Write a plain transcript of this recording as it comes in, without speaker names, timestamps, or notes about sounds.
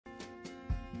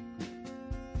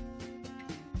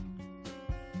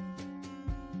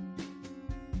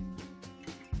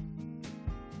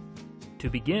To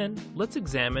begin, let's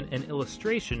examine an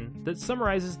illustration that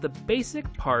summarizes the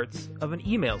basic parts of an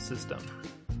email system.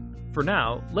 For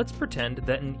now, let's pretend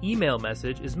that an email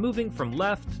message is moving from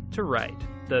left to right.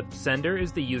 The sender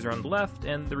is the user on the left,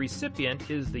 and the recipient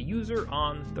is the user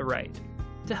on the right.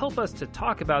 To help us to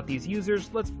talk about these users,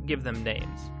 let's give them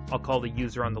names. I'll call the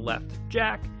user on the left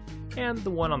Jack, and the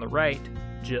one on the right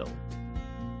Jill.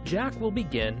 Jack will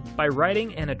begin by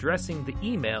writing and addressing the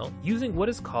email using what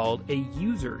is called a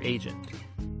user agent.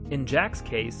 In Jack's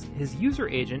case, his user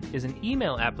agent is an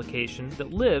email application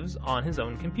that lives on his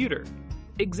own computer.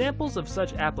 Examples of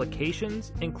such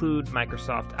applications include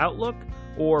Microsoft Outlook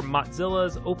or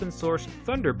Mozilla's open-source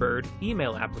Thunderbird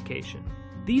email application.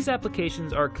 These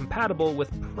applications are compatible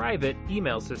with private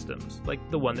email systems, like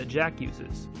the one that Jack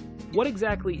uses. What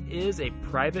exactly is a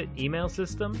private email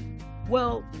system?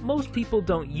 Well, most people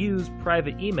don't use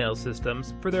private email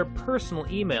systems for their personal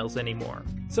emails anymore,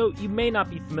 so you may not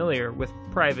be familiar with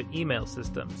private email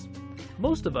systems.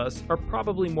 Most of us are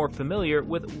probably more familiar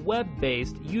with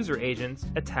web-based user agents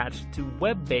attached to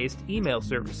web-based email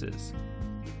services.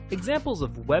 Examples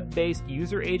of web-based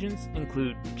user agents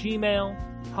include Gmail,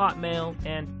 Hotmail,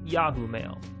 and Yahoo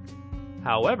Mail.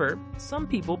 However, some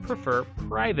people prefer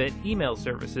private email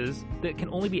services that can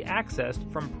only be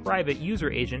accessed from private user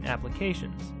agent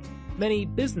applications. Many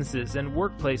businesses and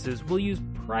workplaces will use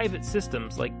private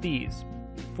systems like these.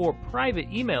 For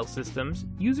private email systems,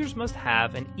 users must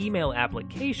have an email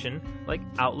application like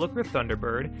Outlook or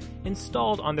Thunderbird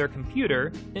installed on their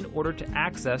computer in order to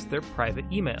access their private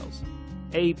emails.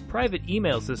 A private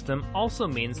email system also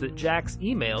means that Jack's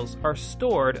emails are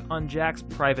stored on Jack's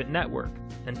private network.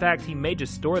 In fact, he may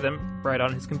just store them right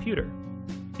on his computer.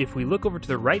 If we look over to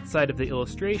the right side of the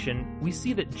illustration, we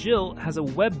see that Jill has a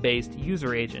web-based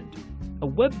user agent. A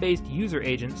web-based user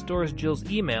agent stores Jill's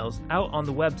emails out on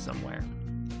the web somewhere.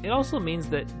 It also means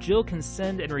that Jill can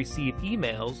send and receive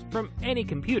emails from any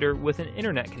computer with an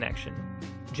internet connection.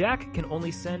 Jack can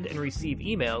only send and receive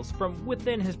emails from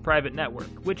within his private network,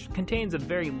 which contains a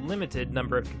very limited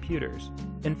number of computers.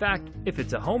 In fact, if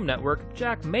it's a home network,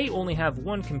 Jack may only have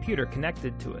one computer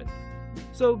connected to it.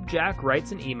 So Jack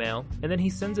writes an email, and then he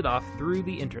sends it off through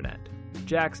the internet.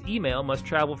 Jack's email must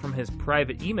travel from his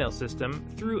private email system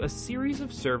through a series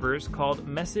of servers called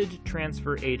Message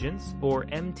Transfer Agents, or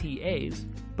MTAs,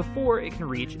 before it can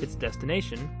reach its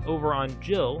destination, over on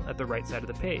Jill at the right side of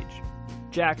the page.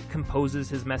 Jack composes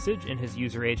his message in his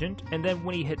user agent, and then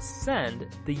when he hits send,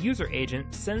 the user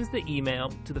agent sends the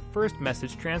email to the first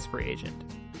message transfer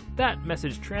agent. That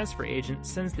message transfer agent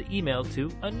sends the email to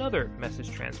another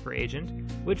message transfer agent,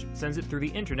 which sends it through the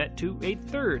internet to a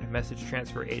third message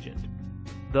transfer agent.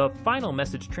 The final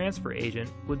message transfer agent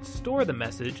would store the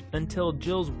message until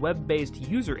Jill's web-based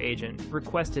user agent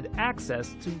requested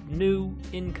access to new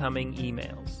incoming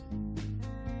emails.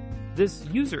 This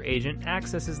user agent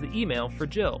accesses the email for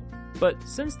Jill, but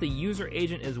since the user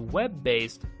agent is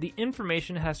web-based, the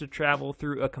information has to travel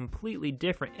through a completely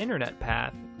different internet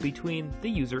path between the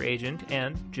user agent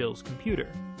and Jill's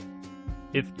computer.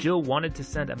 If Jill wanted to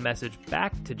send a message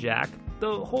back to Jack,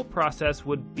 the whole process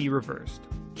would be reversed.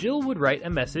 Jill would write a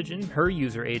message in her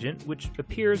user agent, which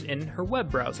appears in her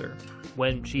web browser.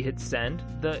 When she hit send,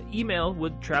 the email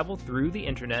would travel through the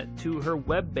internet to her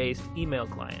web-based email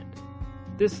client.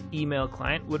 This email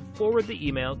client would forward the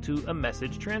email to a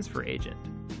message transfer agent.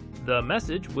 The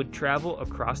message would travel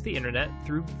across the internet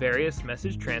through various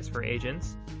message transfer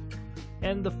agents,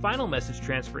 and the final message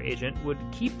transfer agent would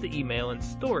keep the email in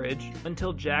storage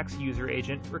until Jack's user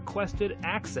agent requested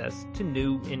access to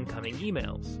new incoming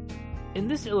emails. In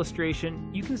this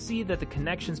illustration, you can see that the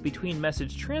connections between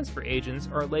message transfer agents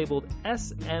are labeled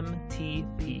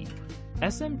SMTP.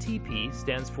 SMTP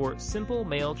stands for Simple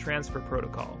Mail Transfer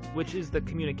Protocol, which is the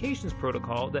communications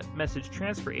protocol that message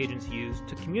transfer agents use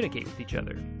to communicate with each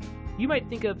other. You might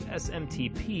think of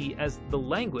SMTP as the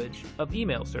language of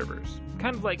email servers,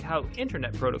 kind of like how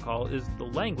Internet Protocol is the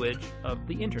language of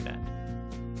the Internet.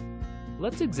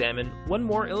 Let's examine one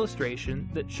more illustration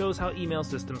that shows how email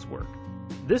systems work.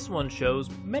 This one shows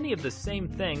many of the same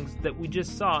things that we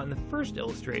just saw in the first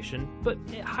illustration, but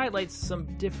it highlights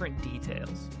some different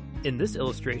details. In this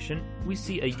illustration, we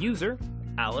see a user,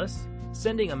 Alice,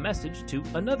 sending a message to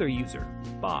another user,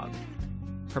 Bob.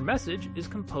 Her message is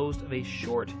composed of a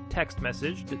short text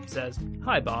message that says,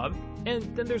 "Hi Bob," and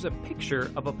then there's a picture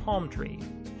of a palm tree.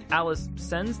 Alice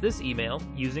sends this email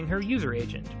using her user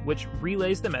agent, which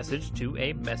relays the message to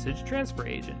a message transfer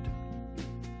agent.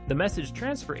 The message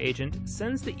transfer agent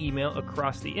sends the email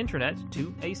across the internet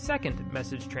to a second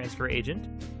message transfer agent,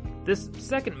 This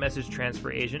second message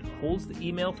transfer agent holds the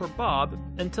email for Bob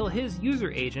until his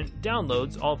user agent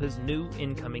downloads all of his new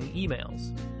incoming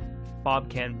emails. Bob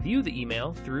can view the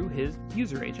email through his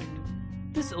user agent.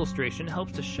 This illustration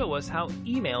helps to show us how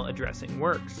email addressing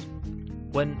works.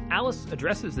 When Alice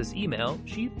addresses this email,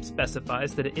 she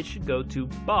specifies that it should go to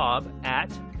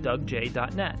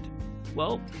bob@dougj.net.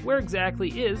 Well, where exactly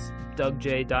is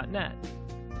dougj.net?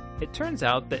 It turns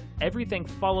out that everything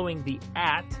following the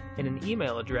 @ in an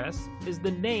email address is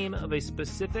the name of a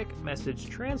specific message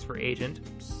transfer agent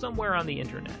somewhere on the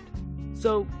internet.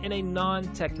 So, in a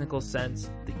non-technical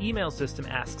sense, the email system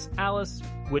asks Alice,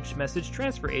 which message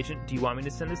transfer agent do you want me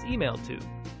to send this email to?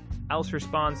 Alice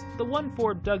responds, the one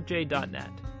for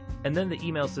dougj.net. And then the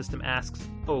email system asks,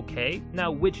 okay,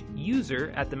 now which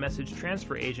user at the message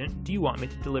transfer agent do you want me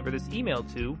to deliver this email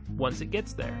to once it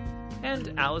gets there?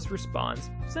 And Alice responds,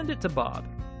 send it to Bob.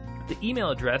 The email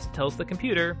address tells the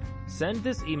computer, send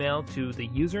this email to the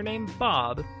username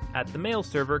Bob at the mail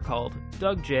server called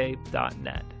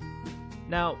dougj.net.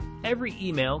 Now, every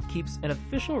email keeps an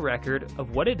official record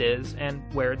of what it is and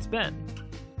where it's been.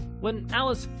 When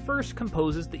Alice first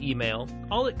composes the email,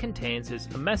 all it contains is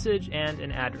a message and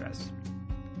an address.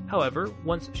 However,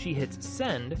 once she hits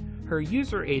send, her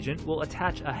user agent will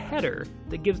attach a header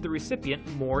that gives the recipient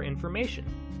more information.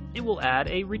 It will add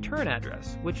a return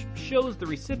address, which shows the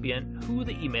recipient who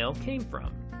the email came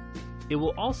from. It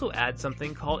will also add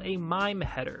something called a MIME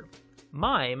header.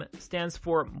 MIME stands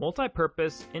for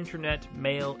Multipurpose Internet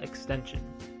Mail Extension.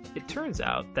 It turns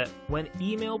out that when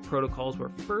email protocols were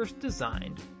first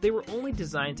designed, they were only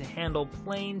designed to handle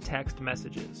plain text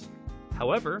messages.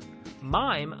 However,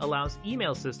 MIME allows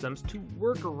email systems to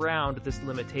work around this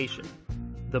limitation.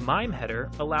 The MIME header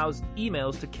allows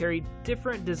emails to carry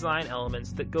different design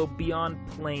elements that go beyond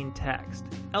plain text,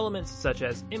 elements such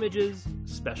as images,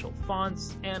 special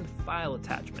fonts, and file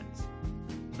attachments.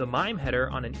 The MIME header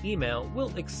on an email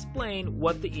will explain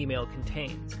what the email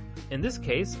contains. In this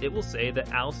case, it will say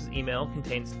that Alice's email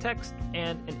contains text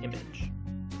and an image.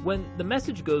 When the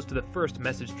message goes to the first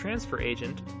message transfer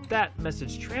agent, that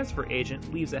message transfer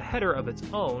agent leaves a header of its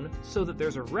own so that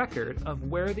there's a record of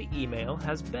where the email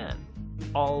has been.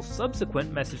 All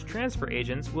subsequent message transfer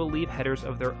agents will leave headers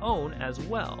of their own as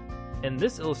well. In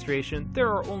this illustration, there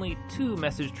are only 2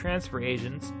 message transfer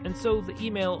agents, and so the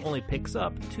email only picks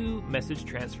up 2 message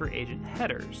transfer agent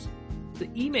headers. The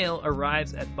email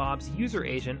arrives at Bob's user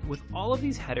agent with all of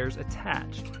these headers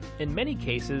attached. In many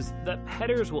cases, the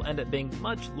headers will end up being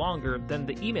much longer than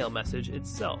the email message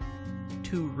itself.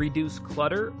 To reduce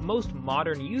clutter, most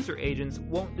modern user agents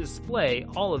won't display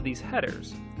all of these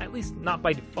headers, at least not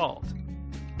by default.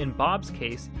 In Bob's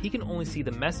case, he can only see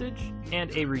the message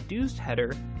and a reduced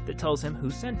header that tells him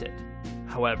who sent it.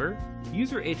 However,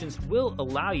 user agents will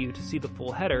allow you to see the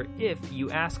full header if you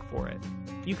ask for it.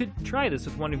 You could try this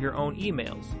with one of your own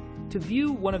emails. To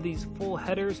view one of these full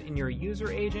headers in your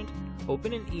user agent,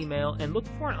 open an email and look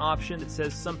for an option that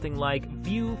says something like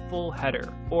View Full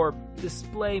Header or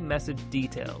Display Message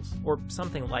Details or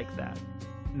something like that.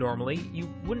 Normally, you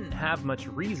wouldn't have much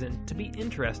reason to be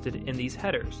interested in these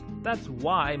headers. That's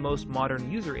why most modern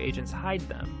user agents hide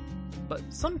them. But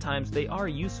sometimes they are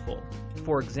useful.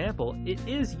 For example, it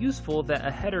is useful that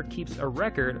a header keeps a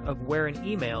record of where an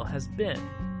email has been.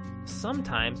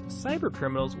 Sometimes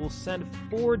cybercriminals will send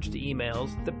forged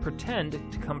emails that pretend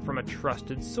to come from a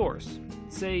trusted source,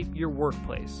 say your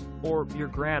workplace or your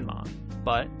grandma.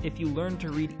 But if you learn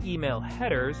to read email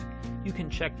headers, you can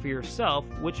check for yourself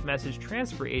which message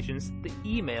transfer agents the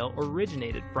email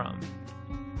originated from.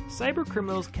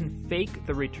 Cybercriminals can fake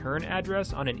the return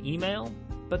address on an email,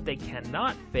 but they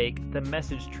cannot fake the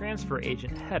message transfer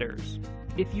agent headers.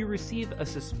 If you receive a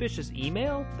suspicious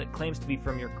email that claims to be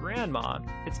from your grandma,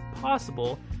 it's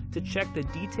possible to check the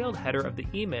detailed header of the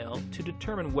email to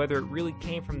determine whether it really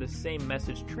came from the same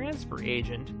message transfer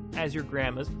agent as your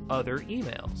grandma's other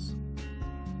emails.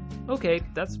 Okay,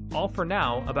 that's all for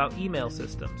now about email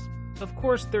systems. Of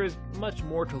course, there is much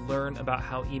more to learn about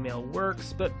how email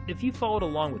works, but if you followed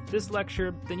along with this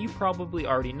lecture, then you probably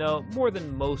already know more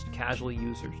than most casual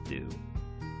users do.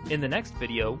 In the next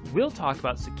video, we'll talk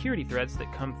about security threats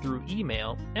that come through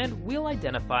email, and we'll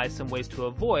identify some ways to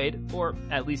avoid, or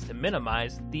at least to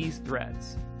minimize, these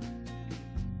threats.